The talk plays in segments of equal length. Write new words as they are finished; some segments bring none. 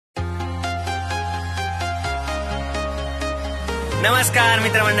नमस्कार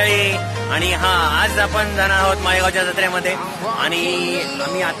मित्रमंडळी. आणि आज आपण जाणार आहोत मालेगावच्या जत्रेमध्ये. आणि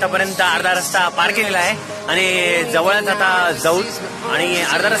आम्ही आतापर्यंत अर्धा रस्ता पार केलेला आहे आणि जवळच आता जाऊ. आणि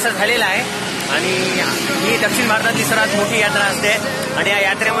अर्धा रस्ता झालेला आहे. आणि ही दक्षिण भारतातली सर्वात मोठी यात्रा असते. आणि या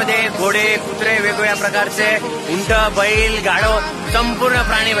यात्रेमध्ये घोडे, कुत्रे, वेगवेगळ्या प्रकारचे उंट, बैल, गाढव, संपूर्ण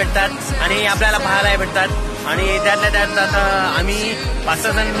प्राणी भेटतात आणि आपल्याला पाहायला भेटतात. आणि त्यातल्या त्यात आता आम्ही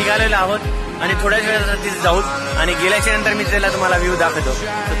 5-6 जण निघालेलो आहोत आणि थोड्याच वेळात तिथे जाऊ. आणि गेल्याच्या नंतर मी त्याला तुम्हाला व्ह्यू दाखवतो.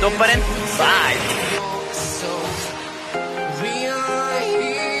 तर तोपर्यंत बाय.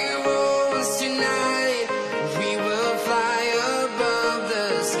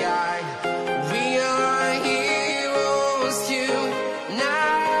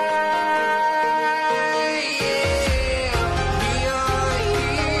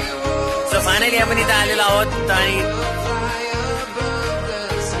 फायनली आपण इथं आलेलो आहोत. आणि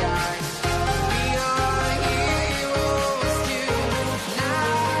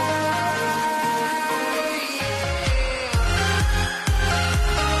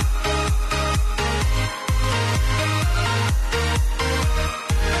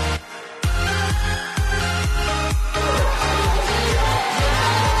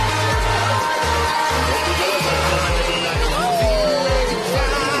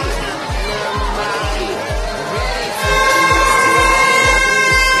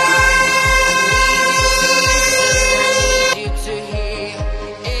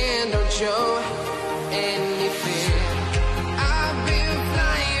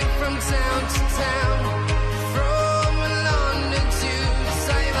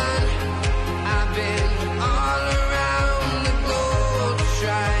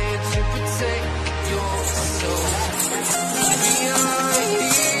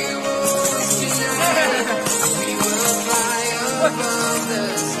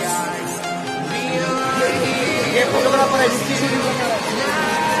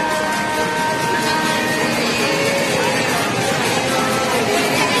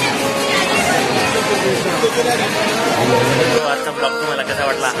आजचा ब्लॉग तुम्हाला कसा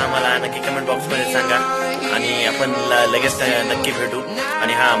वाटला हा मला नक्की कमेंट बॉक्स मध्ये सांगा. आणि आपण लगेच नक्की भेटू.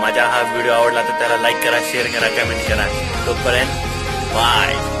 आणि माझा हा व्हिडिओ आवडला तर त्याला लाईक करा, शेअर करा, कमेंट करा. तोपर्यंत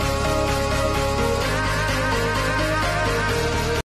बाय.